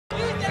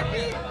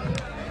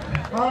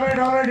All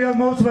right, you're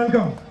most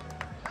welcome.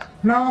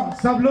 Now,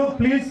 सब लोग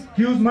please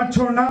queues मत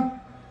छोड़ना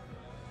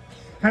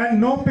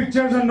and no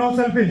pictures and no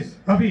selfies.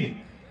 अभी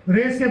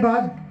रेस के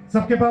बाद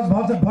सबके पास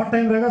बहुत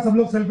टाइम रहेगा. सब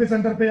लोग सेल्फी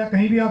सेंटर पे या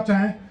कहीं भी आप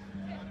चाहें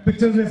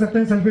पिक्चर्स ले सकते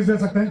हैं, सेल्फीज ले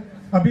सकते हैं.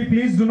 अभी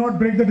please do not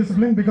break the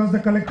discipline because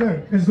the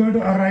collector is going to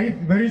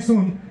arrive very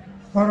soon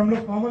और हम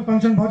लोग फॉर्मल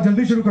फंक्शन बहुत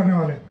जल्दी शुरू करने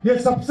वाले हैं. ये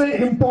सबसे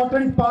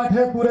इंपॉर्टेंट पार्ट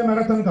है पूरे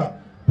मैराथन का.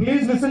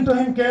 Please listen to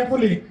him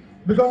carefully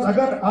because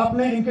अगर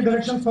आपने इनके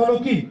डायरेक्शंस फॉलो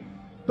की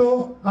तो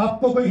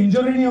आपको कोई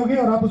इंजरी नहीं होगी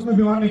और आप उसमें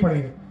बीमार नहीं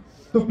पड़ेंगे.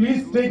 तो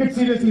please take it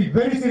seriously,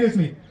 very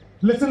seriously.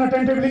 Listen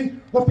attentively.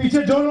 और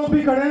पीछे जो लोग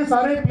भी खड़े हैं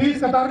सारे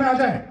प्लीज कतार में आ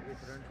जाएं.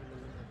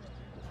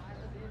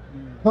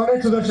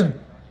 ऑलराइट सुदर्शन,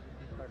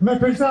 मैं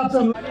फिर से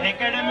आपसे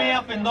एकेडमी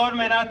ऑफ इंदौर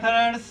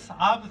मैराथनर्स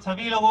आप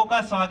सभी लोगों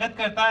का स्वागत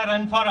करता है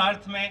रन फॉर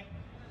अर्थ में.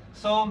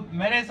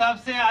 मेरे हिसाब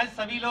से आज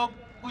सभी लोग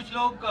कुछ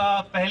लोग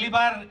पहली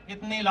बार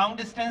इतनी लॉन्ग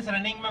डिस्टेंस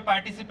रनिंग में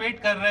पार्टिसिपेट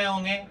कर रहे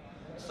होंगे.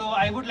 So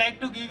I would like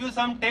to give you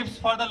some tips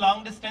for the long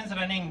distance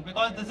running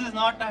because this is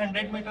not a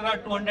 100 meter or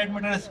 200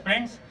 meter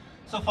sprints.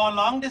 So for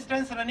long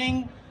distance running,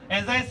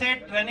 as I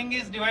said, running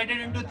is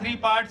divided into 3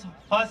 parts.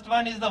 First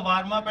one is the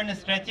warm up and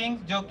stretching,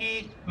 जो कि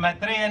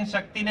Maitreya and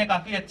शक्ति ने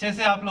काफी अच्छे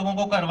से आप लोगों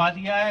को करवा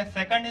दिया है.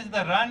 Second is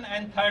the run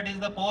and third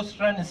is the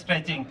post run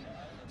stretching.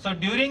 So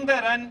during the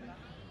run,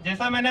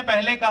 जैसा मैंने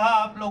पहले कहा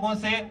आप लोगों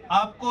से,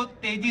 आपको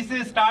तेजी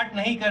से स्टार्ट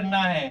नहीं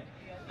करना है.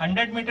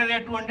 100 मीटर या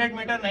 200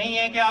 मीटर नहीं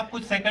है कि आप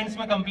कुछ सेकंड्स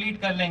में कंप्लीट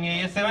कर लेंगे.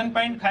 ये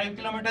 7.5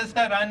 किलोमीटर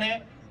का रन है.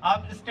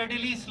 आप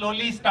स्टेडीली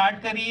स्लोली स्टार्ट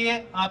करिए.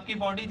 आपकी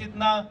बॉडी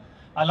जितना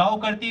अलाउ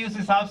करती है उस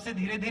हिसाब से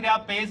धीरे धीरे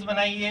आप पेस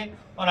बनाइए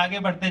और आगे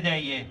बढ़ते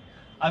जाइए.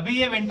 अभी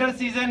ये विंटर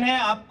सीजन है,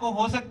 आपको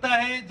हो सकता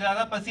है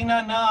ज्यादा पसीना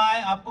न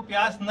आए, आपको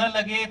प्यास न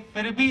लगे,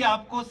 फिर भी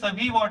आपको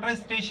सभी वाटर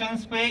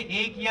स्टेशंस पे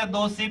 1 या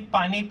 2 सिप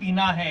पानी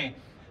पीना है.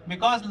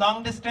 बिकॉज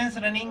लॉन्ग डिस्टेंस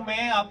रनिंग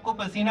में आपको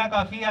पसीना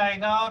काफी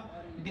आएगा और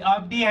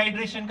आप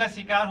डिहाइड्रेशन का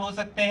शिकार हो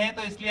सकते हैं.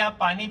 तो इसलिए आप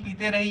पानी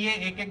पीते रहिए.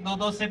 1-1,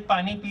 2-2 सिप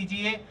पानी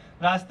पीजिए.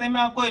 रास्ते में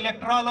आपको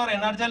इलेक्ट्रॉल और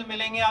एनर्जल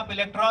मिलेंगे, आप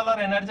इलेक्ट्रॉल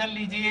और एनर्जल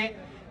लीजिए.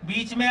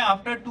 बीच में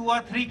आफ्टर 2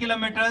 और 3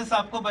 किलोमीटर्स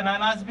आपको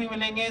बनानास भी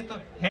मिलेंगे. तो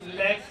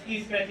लेग्स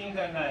की स्ट्रेचिंग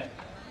करना है.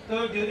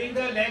 तो ड्यूरिंग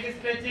द लेग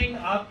स्ट्रेचिंग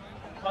आप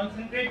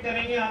कॉन्सेंट्रेट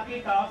करेंगे आपकी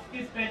काफ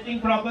की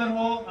स्ट्रेचिंग प्रॉपर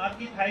हो,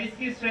 आपकी थाइस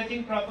की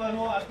स्ट्रेचिंग प्रॉपर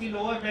हो, आपकी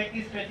लोअर बैक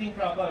की स्ट्रेचिंग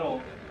प्रॉपर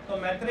हो. तो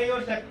मैत्रेय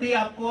और शक्ति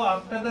आपको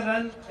after the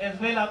run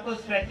as well आपको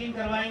स्ट्रेचिंग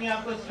करवाएंगे.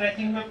 आपको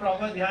स्ट्रेचिंग में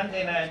प्रॉपर ध्यान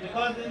देना है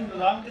because in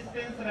long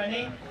distance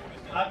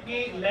running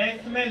आपकी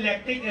लेग्स में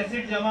लैक्टिक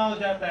एसिड जमा हो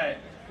जाता है.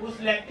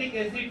 उस लैक्टिक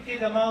एसिड के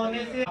जमा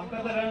होने से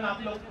आफ्टर द रन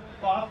आप लोग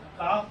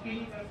काफ के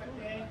लिए कर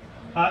सकते हैं.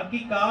 आपकी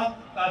काफ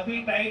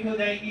काफी टाइट हो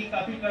जाएगी,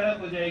 काफी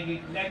कड़क हो जाएगी.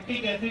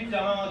 लैक्टिक एसिड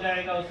जमा हो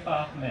जाएगा उस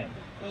काफ में.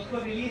 तो उसको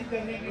रिलीज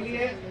करने के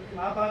लिए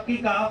आप आपकी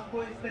काफ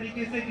को इस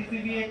तरीके से किसी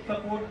भी एक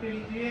सपोर्ट पे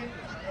लीजिए,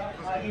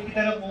 आगे की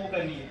तरफ मूव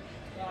करिए.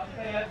 तो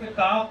आपका यहाँ पे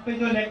काफ पे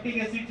जो लैक्टिक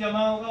एसिड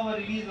जमा होगा वो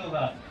रिलीज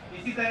होगा.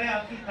 इसी तरह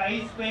आपकी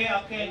थाइस पे,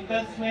 आपके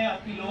एंकल्स में,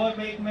 आपकी लोअर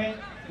बैक में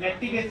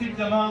लैक्टिक एसिड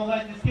जमा होगा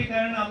जिसके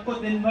कारण आपको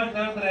दिन भर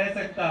दर्द रह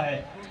सकता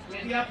है.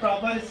 यदि आप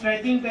प्रॉपर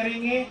स्ट्रेचिंग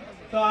करेंगे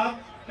तो आप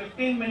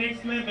 15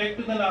 मिनट्स में बैक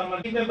टू द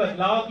नॉर्मल में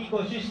बदलाव की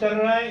कोशिश कर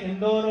रहा है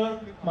इंदौर और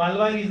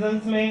मालवा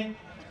रीजन्स में.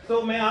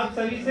 तो मैं आप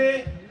सभी से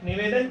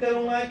निवेदन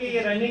करूंगा कि ये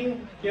रनिंग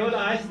केवल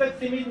आज तक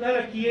सीमित न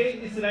रखिए.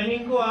 इस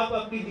रनिंग को आप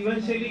अपनी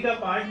जीवन शैली का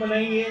पार्ट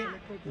बनाइए.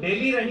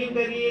 डेली रनिंग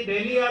करिए.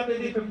 डेली आप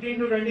यदि 15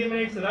 to 20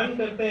 मिनट्स रन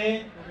करते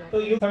हैं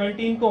तो ये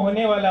 17 को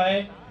होने वाला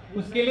है.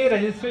 उसके लिए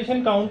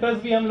रजिस्ट्रेशन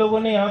काउंटर्स भी हम लोगों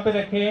ने यहाँ पे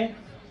रखे हैं.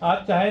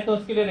 आप चाहे तो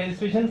उसके लिए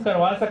रजिस्ट्रेशन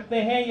करवा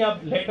सकते हैं या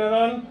later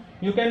on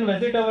you can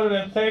visit our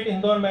website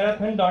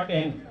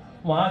indormarathon.in.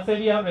 वहाँ से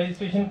भी आप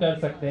रजिस्ट्रेशन कर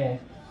सकते हैं.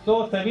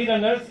 तो सभी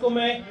रनर्स को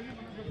मैं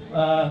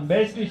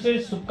बेस्ट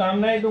विशेष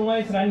शुभकामनाएं दूंगा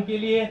इस रन के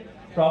लिए.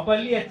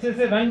 प्रॉपरली अच्छे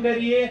से रन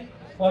करिए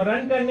और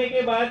रन करने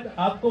के बाद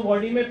आपको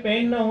बॉडी में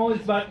पेन ना हो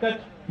इस बात का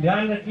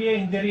ध्यान रखिए,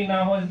 इंजरी ना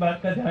हो इस बात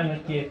का ध्यान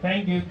रखिए.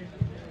 Thank you.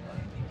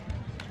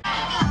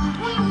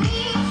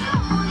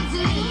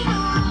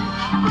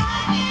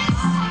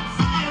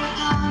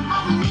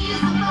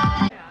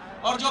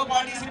 और जो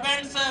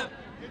पार्टिसिपेंट्स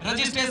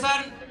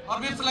रजिस्ट्रेशन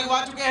और विप्स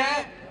लगवा चुके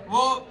हैं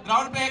वो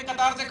ग्राउंड पे एक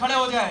कतार से खड़े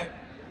हो जाए.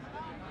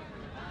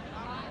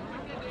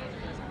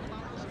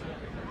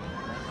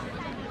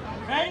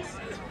 फ्रेंड्स,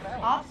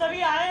 आप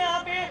सभी आए यहाँ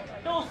पे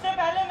तो उससे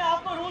पहले मैं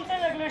आपको रूल्स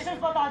एंड रेगुलेशंस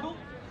बता दूं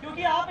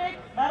क्योंकि आप एक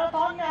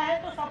मैराथन में आए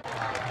तो सब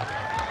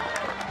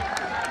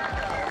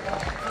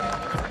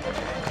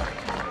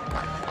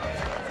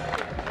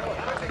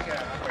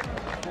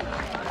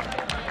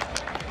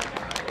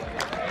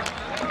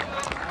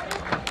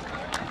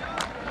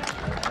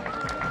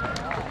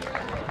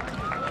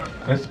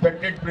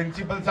रिस्पेक्टेड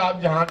प्रिंसिपल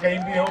साहब जहां कहीं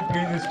भी हो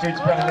प्लीज स्टेज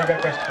पे आने का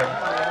कष्ट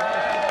करें.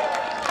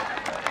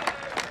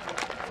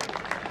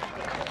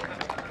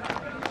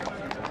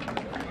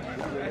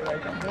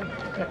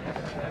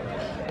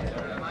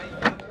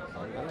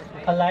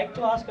 I'd like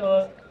to ask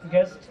our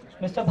guest,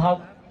 Mr.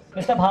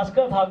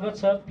 Bhaskar Bhagwat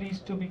sir, please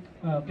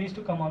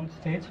to come on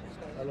stage.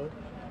 Hello.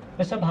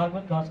 Mr.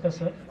 Bhagwat Bhaskar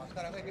sir.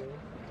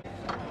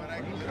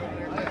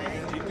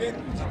 For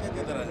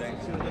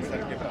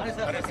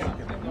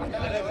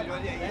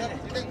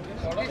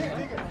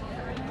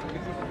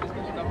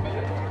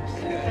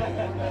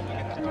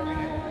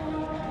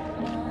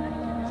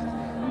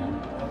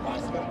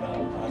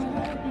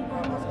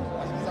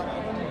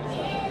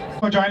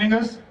joining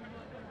us.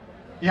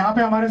 यहाँ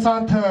पे हमारे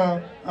साथ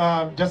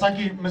जैसा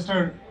कि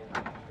मिस्टर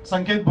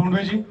संकेत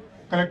भोंडवे जी,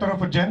 collector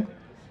of Ujjain,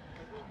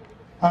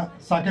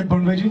 Saket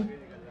Bhondwe ji,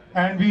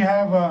 and we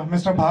have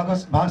mister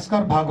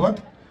Bhaskar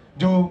Bhagavat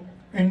जो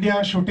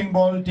India shooting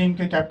ball team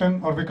के captain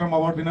और विक्रम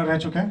अवार्ड विनर रह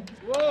चुके हैं,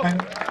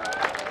 and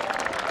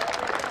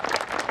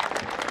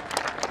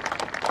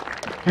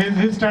he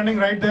is standing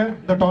right there,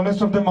 the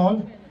tallest of them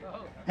all,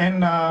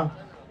 in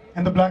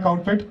the black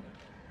outfit.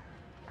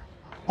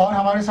 और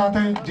हमारे साथ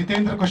है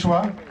Jitendra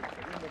Kushwaha,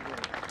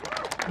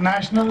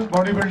 national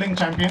body building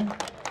champion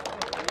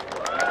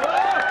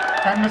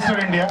and mister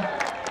India.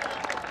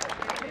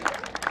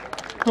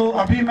 तो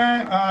अभी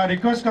मैं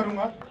रिक्वेस्ट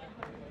करूंगा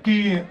कि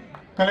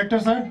collector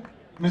sir,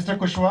 mister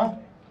Kushwaha,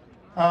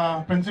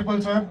 principal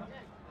sir,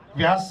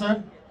 व्यास सर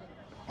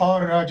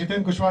और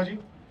जितेंद्र कुशवाहा जी,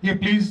 ये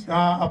प्लीज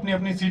अपनी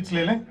अपनी सीट्स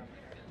ले लें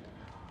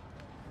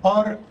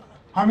और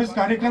हम इस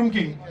कार्यक्रम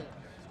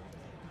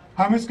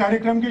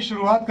की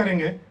शुरुआत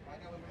करेंगे।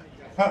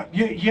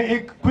 ये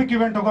एक क्विक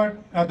इवेंट होगा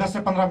 10 से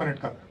 15 मिनट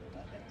का,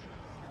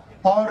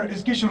 और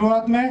इसकी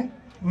शुरुआत में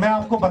मैं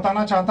आपको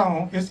बताना चाहता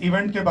हूं इस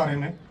इवेंट के बारे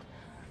में।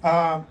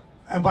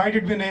 Why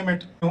did we name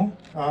it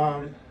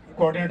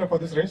coordinator for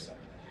this race?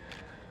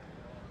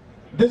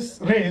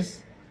 This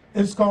race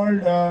is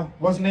called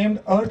was named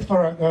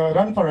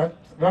run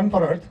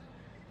for earth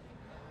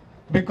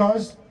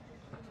because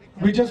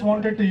we just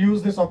wanted to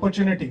use this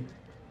opportunity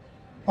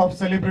of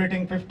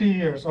celebrating 50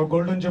 years of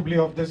golden jubilee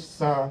of this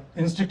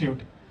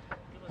institute,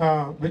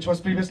 which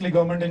was previously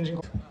government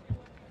engineering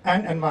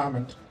and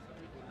environment.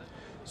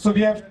 So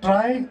we have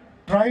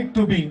tried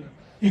to be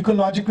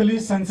ecologically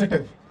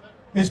sensitive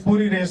इस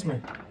पूरी race में।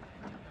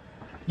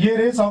 ये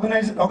race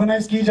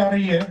organise की जा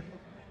रही है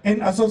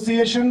in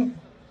association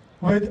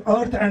with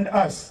Earth and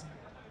Us.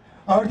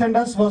 Earth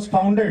and Us was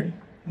founded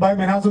by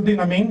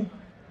Minhazuddin Amin,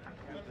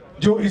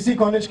 जो इसी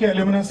कॉलेज के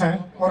एल्यूमिनस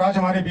हैं और आज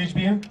हमारे बीच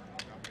भी हैं।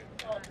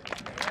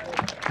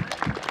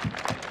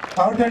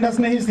 अर्थ एंड अस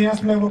ने ही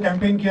सियास में वो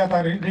कैंपेन किया था,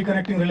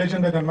 reconnecting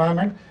religion with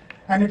environment,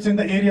 and it's in the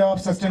area of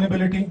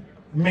sustainability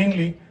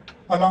mainly,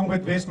 along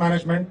with waste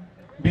management,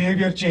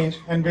 behavior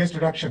change and waste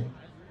reduction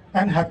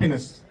and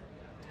happiness.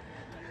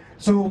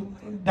 So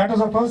that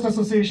was our first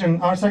association.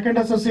 Our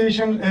second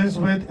association is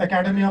with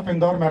Academy of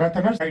Indore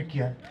Marathoners. Right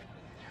किया है.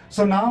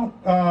 So now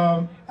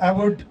I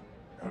would,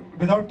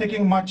 without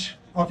taking much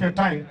of your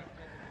time,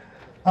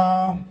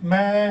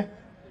 मैं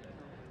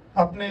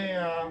अपने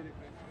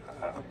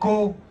को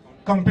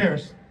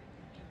compares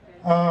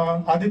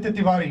Aditya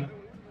Tiwari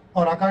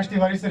और आकाश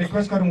तिवारी से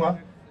request करूंगा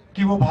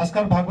कि वो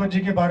भास्कर भागवत जी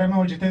के बारे में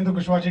और जितेंद्र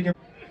कुशवाहा जी के।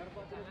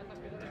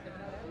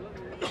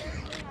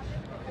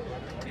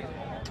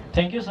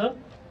 Thank you, sir.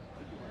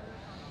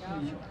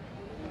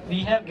 We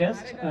have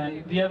guests,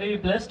 and we are very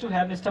blessed to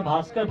have Mr.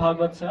 Bhaskar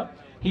Bhagwat, sir.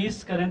 He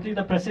is currently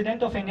the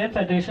President of Indian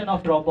Federation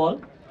of Drop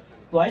Ball,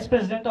 Vice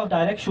President of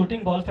Direct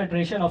Shooting Ball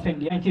Federation of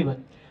India. 91.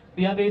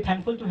 We are very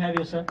thankful to have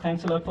you, sir.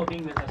 Thanks a lot for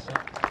being with us, sir.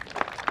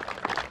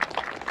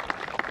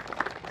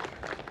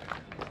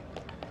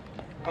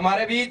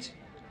 हमारे बीच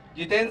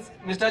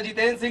mister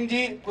Jitendra Singh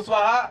ji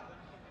Kushwaha,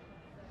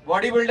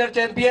 body builder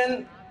champion,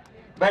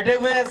 बैठे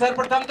हुए हैं।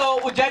 सर्वप्रथम तो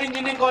Ujjain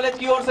engineering college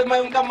की ओर से मैं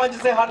उनका मंच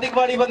से हार्दिक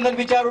वाणी वंदन,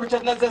 विचार और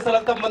चंदन से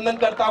सलतम वंदन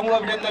करता हूं,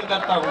 अभिनंदन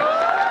करता हूं।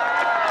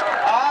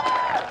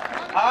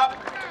 आप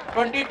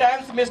 20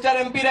 टाइम्स मिस्टर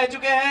एमपी रह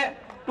चुके हैं,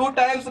 2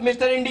 times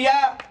mister India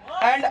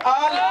and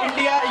all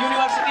India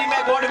university में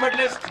गोल्ड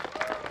मेडलिस्ट।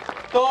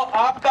 तो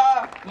आपका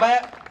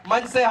मैं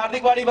मंच से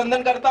हार्दिक वाणी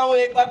वंदन करता हूं।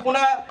 एक बार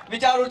पुनः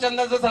विचार और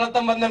चंदन से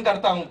सलतम वंदन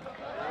करता हूं।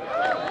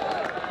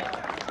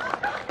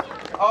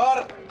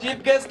 और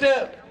चीफ गेस्ट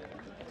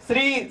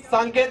श्री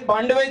संकेत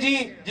भांडवे जी,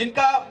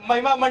 जिनका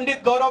महिमा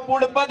मंडित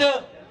गौरवपूर्ण पद,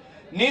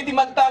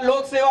 नीतिमत्ता,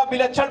 लोक सेवा,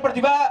 विलक्षण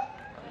प्रतिभा,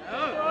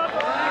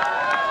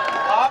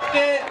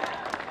 आपके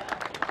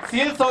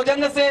शील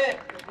सौजन्य से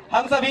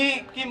हम सभी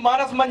की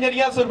मानस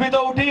मंजरियां सुरभित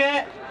हो उठी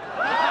हैं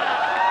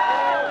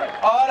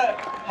और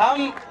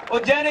हम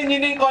उज्जैन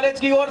इंजीनियरिंग कॉलेज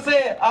की ओर से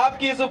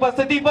आपकी इस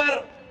उपस्थिति पर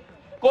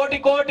कोटि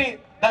कोटि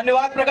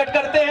धन्यवाद प्रकट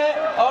करते हैं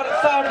और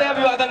सहृदय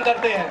अभिवादन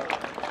करते हैं।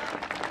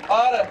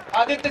 और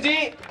आदित्य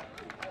जी,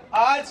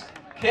 आज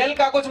खेल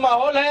का कुछ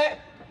माहौल है,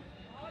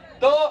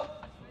 तो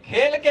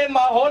खेल के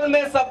माहौल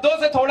में शब्दों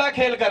से थोड़ा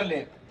खेल कर ले।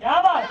 क्या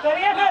बात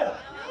करिए, फिर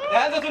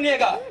ध्यान से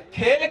सुनिएगा।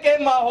 खेल के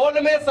माहौल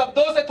में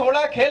शब्दों से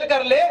थोड़ा खेल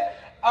कर ले,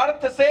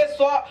 अर्थ से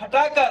स्व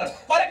हटाकर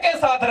पर के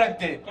साथ रख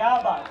दे। क्या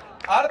बात।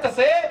 अर्थ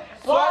से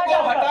स्व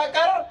को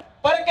हटाकर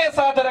पर के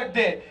साथ रख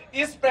दे।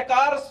 इस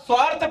प्रकार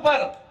स्वार्थ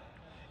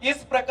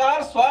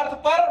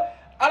पर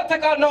अर्थ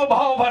का नव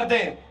भाव भर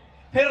दे।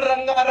 फिर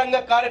रंगारंग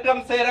कार्यक्रम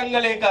से रंग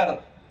लेकर,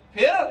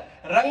 फिर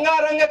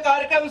रंगारंग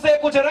कार्यक्रम से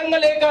कुछ रंग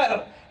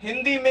लेकर,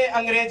 हिंदी में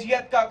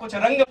अंग्रेजियत का कुछ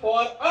रंग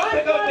और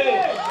अर्थ कर दे।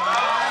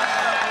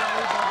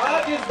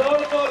 आज इस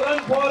दौड़ को run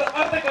for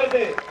earth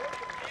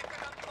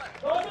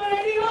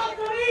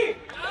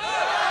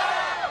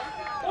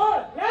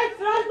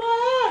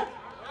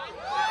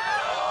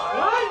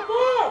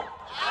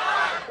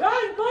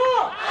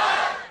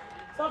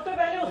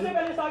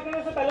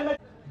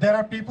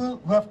are people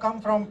who have come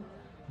from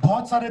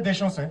बहुत सारे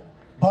देशों से,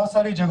 बहुत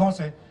सारी जगहों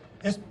से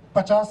इस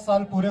 50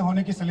 साल पूरे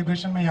होने की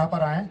सेलिब्रेशन में यहाँ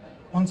पर आए हैं।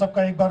 उन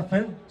सबका एक बार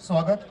फिर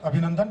स्वागत,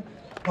 अभिनंदन,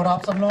 और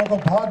आप सब लोगों को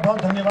बहुत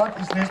बहुत धन्यवाद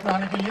इस रेस में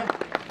आने के लिए।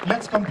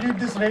 Let's complete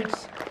this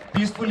race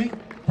peacefully,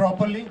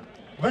 properly,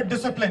 with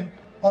discipline,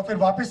 और फिर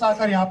वापस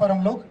आकर यहाँ पर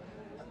हम लोग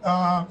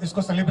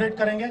इसको सेलिब्रेट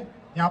करेंगे।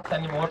 यहाँ पर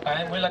मोर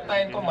टाइम, मुझे लगता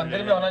है इनको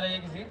मंदिर में होना चाहिए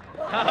किसी।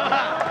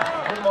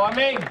 Good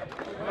morning,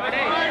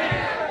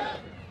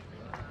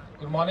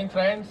 good morning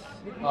friends.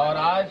 और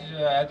आज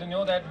as you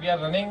know that we are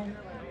running.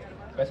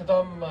 वैसे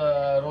तो हम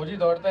रोज ही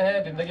दौड़ते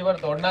हैं, जिंदगी भर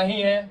दौड़ना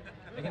ही है,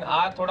 लेकिन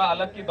आज थोड़ा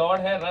अलग की दौड़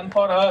है, रन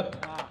फॉर अर्थ।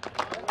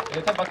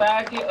 जैसे पता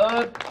है कि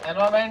अर्थ,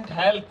 एनवायरमेंट,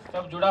 हेल्थ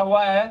सब जुड़ा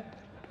हुआ है।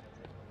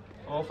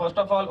 तो first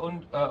of all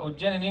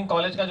Ujjain engineering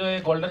college का जो ये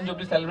गोल्डन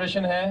जुबली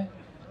सेलिब्रेशन है,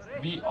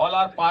 we all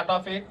are part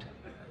of it.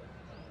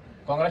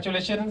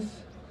 Congratulations.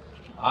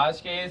 आज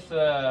के इस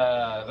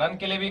रन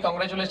के लिए भी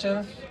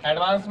कॉन्ग्रेचुलेशंस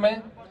एडवांस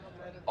में।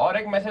 और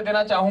एक मैसेज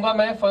देना चाहूंगा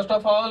मैं, first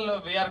of all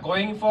we are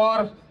going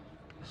for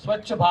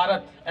स्वच्छ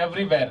Bharat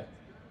everywhere.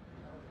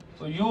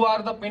 So you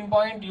are the pin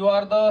point, you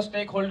are the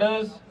stake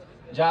holders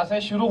जहाँ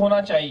से शुरू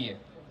होना चाहिए।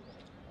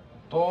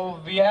 तो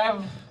we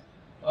have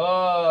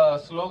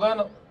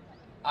slogan,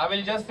 I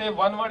will just say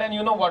one word and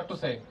you know what to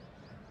say.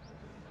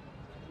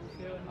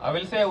 I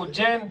will say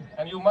Ujjain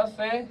and you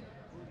must say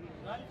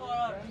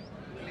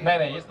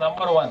नहीं, it's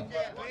number 1.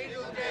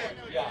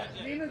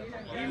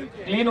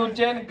 Clean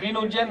Ujjain, green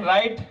Ujjain,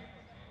 right?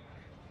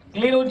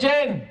 Clean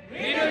Ujjain,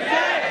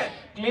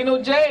 clean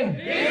Ujjain,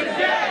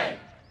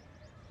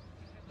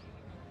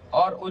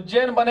 और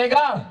उज्जैन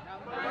बनेगा।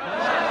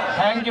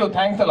 Thank you,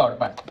 thanks a lot,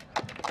 bye.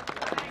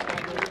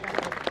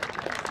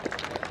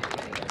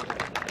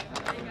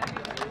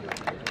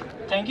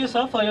 Thank you,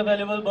 sir, for your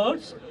valuable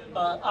words.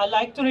 I'd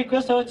like to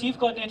request our Chief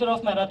Coordinator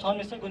of Marathon,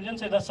 Mr. Ujjain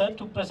Seda, sir,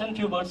 to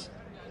present few words.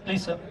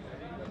 Please, sir.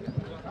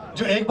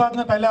 जो एक बात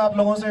मैं पहले आप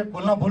लोगों से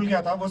बोलना भूल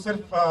गया था, वो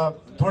सिर्फ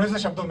थोड़े से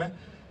शब्दों में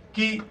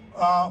कि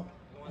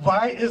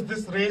why is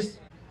this race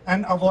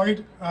and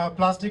avoid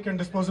plastic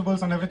and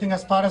disposables and everything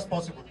as far as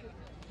possible.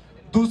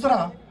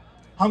 दूसरा,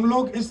 हम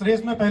लोग इस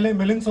रेस में पहले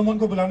मिलिंद सोमन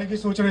को बुलाने की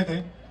सोच रहे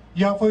थे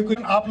या कोई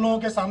आप लोगों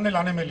के सामने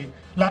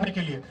लाने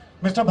के लिए।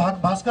 Mr.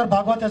 Bhaskar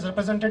Bhagwat has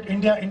represented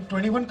India in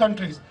 21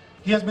 countries.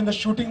 He has been the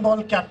shooting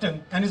ball captain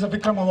and is a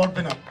Vikram Award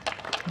winner.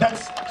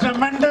 That's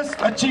tremendous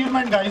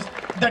achievement, guys.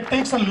 That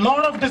takes a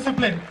lot of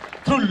discipline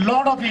through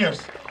lot of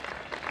years.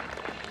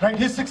 Right?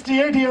 He's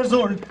 68 years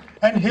old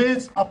and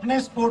his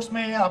अपने sports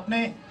में,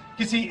 अपने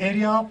किसी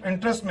area of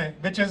interest में,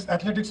 which is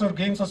athletics or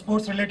games or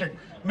sports related,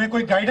 में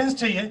कोई guidance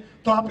चाहिए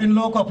तो आप इन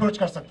लोगों को approach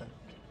कर सकते हैं.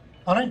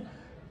 All right?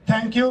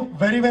 Thank you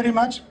very very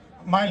much.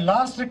 My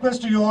last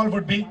request to you all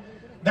would be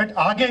that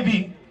आगे भी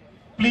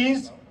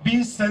please be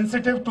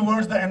sensitive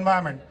towards the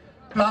environment.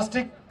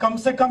 Plastic कम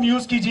से कम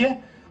यूज कीजिए।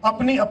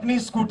 अपनी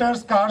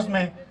स्कूटर्स, कार्स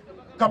में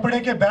कपड़े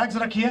के बैग्स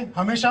रखिए,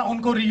 हमेशा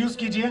उनको रीयूज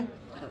कीजिए।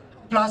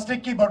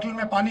 प्लास्टिक की बोतल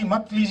में पानी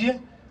मत लीजिए,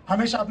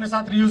 हमेशा अपने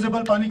साथ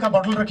रीयूजेबल पानी का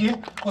बोतल रखिए,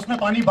 उसमें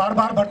पानी बार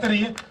बार भरते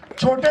रहिए।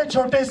 छोटे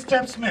छोटे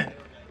स्टेप्स में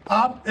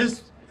आप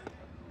इस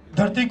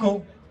धरती को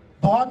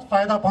बहुत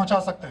फायदा पहुंचा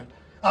सकते हैं।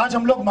 आज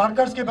हम लोग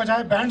मार्कर्स के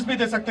बजाय बैंड्स भी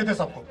दे सकते थे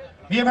सबको।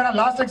 ये मेरा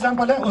लास्ट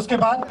एग्जांपल है, उसके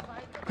बाद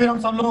फिर हम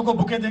सब लोगों को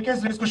बुके देके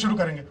इस रेस को शुरू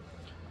करेंगे।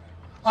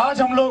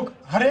 आज हम लोग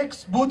हर एक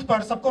बूथ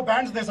पर सबको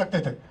बैंड्स दे सकते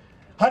थे।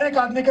 हर एक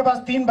आदमी के पास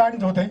 3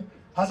 बैंड होते,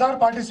 1000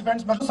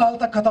 पार्टिसिपेंट्स में 2 साल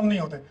तक खत्म नहीं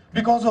होते,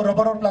 बिकॉज वो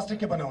रबर और प्लास्टिक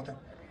के बने होते।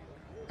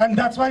 And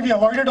that's why we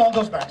avoided all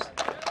those bands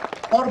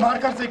और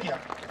मार्कर से किया।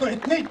 तो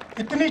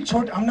इतनी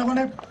छोटी हम लोगों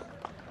ने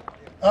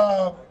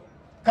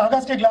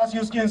कागज के ग्लास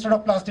यूज किए इंस्टेड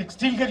ऑफ प्लास्टिक।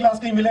 स्टील के ग्लास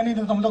कहीं मिले नहीं थे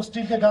तो हम लोग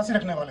स्टील के ग्लास ही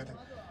रखने वाले थे।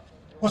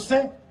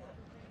 उससे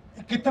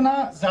कितना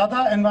ज्यादा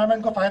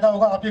एनवायरनमेंट को फायदा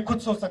होगा आप ये खुद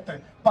सोच सकते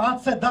हैं। 5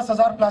 से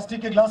 10,000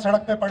 प्लास्टिक के ग्लास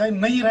सड़क पे पड़े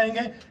नहीं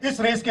रहेंगे इस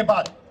रेस के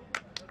बाद।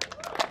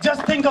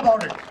 Just think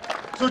about it.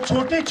 सो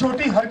छोटी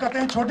छोटी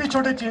हरकतें, छोटे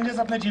छोटे चेंजेस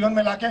अपने जीवन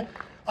में लाके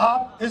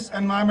आप इस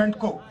एनवायरनमेंट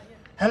को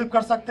हेल्प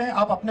कर सकते हैं,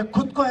 आप अपने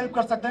खुद को हेल्प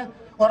कर सकते हैं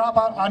और आप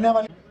आने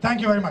वाले।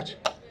 Thank you very much.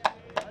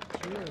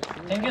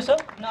 Thank you, sir.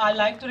 Now I'd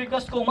like to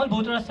request Komal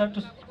Bhutra sir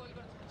to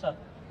sir.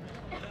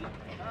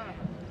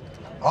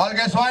 All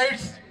guest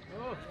whites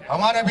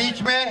हमारे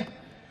बीच में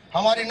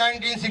हमारी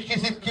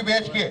 1966 की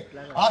बैच के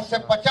आज से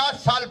 50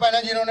 साल पहले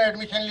जिन्होंने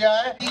एडमिशन लिया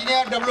है,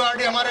 इंजीनियर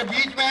WRD हमारे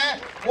बीच में है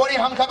और ये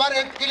हम सब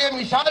के लिए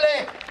मिसाल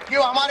है कि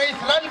वो हमारे इस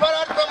रन फॉर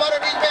अर्थ में हमारे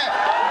बीच में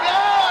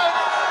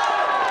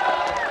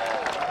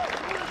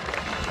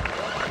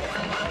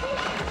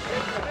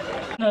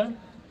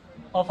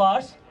of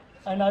arts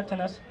and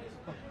earthiness.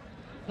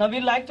 Now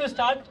we'd like to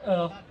start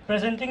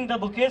presenting the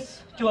bouquets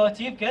to our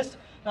chief guest.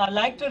 Now I'd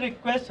like to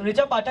request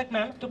Richa Pathak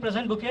ma'am to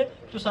present bouquet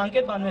to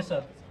Sanket Banve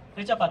sir.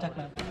 Richa Pathak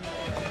ma'am.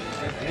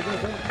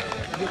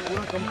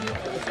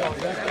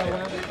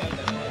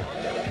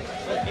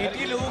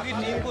 80 लोगों की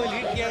team को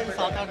lead किया इन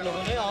 7-8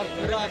 लोगों ने और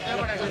पूरा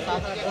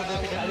 7-8 लोगों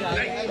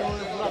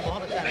ने पूरा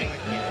बहुत अच्छा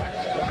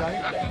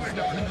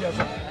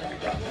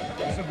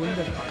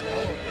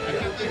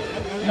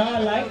Now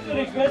I'd like to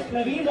request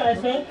Naveen Rai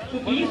sir to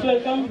please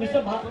welcome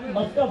Mr.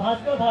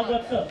 Bhaskar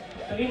Bhagwat sir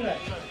चल रहा है।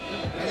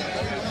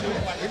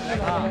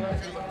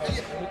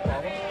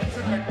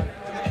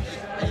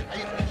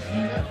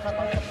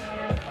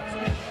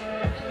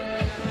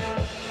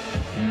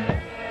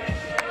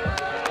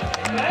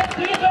 Guys,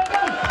 please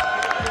welcome.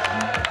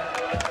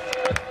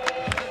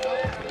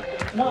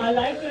 Now I'd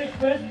like to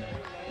request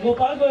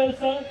Gopal Goyal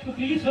sir to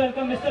please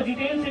welcome Mr.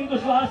 Jiten Singh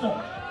Kushwaha sir.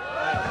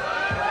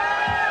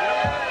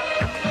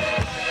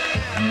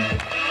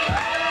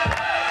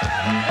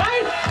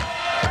 Guys,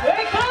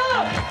 wake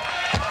up!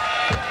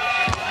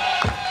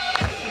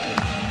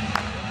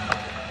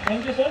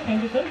 Thank you sir,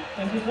 thank you sir,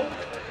 thank you sir.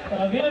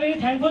 We are very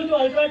thankful to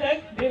Ultratech.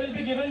 They will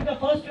be giving the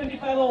first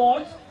 25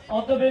 awards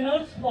of the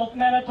winners of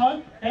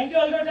marathon. Thank you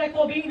Ultratech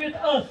for being with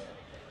us.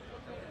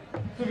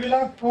 So we'll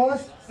have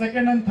first,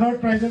 second and third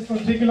prizes for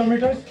 3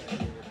 kilometers.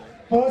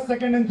 First,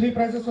 second and 3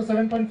 prizes for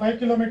 7.5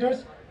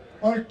 kilometers.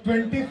 Or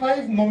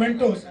 25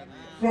 mementos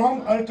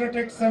from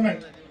Ultratech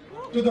Cement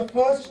to the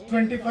first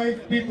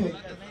 25 people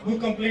who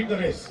complete the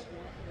race.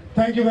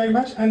 Thank you very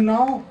much. And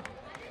now,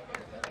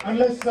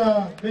 unless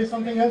there's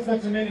something else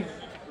that's remaining,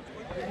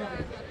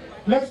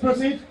 let's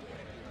proceed.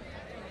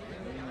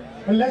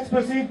 Let's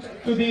proceed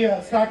to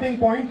the starting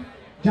point.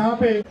 जहाँ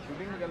पे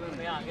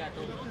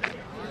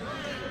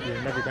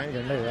झंडा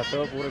दिखाएंगे, झंडा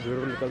तो पूरे भीड़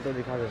निकलते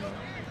दिखा देना।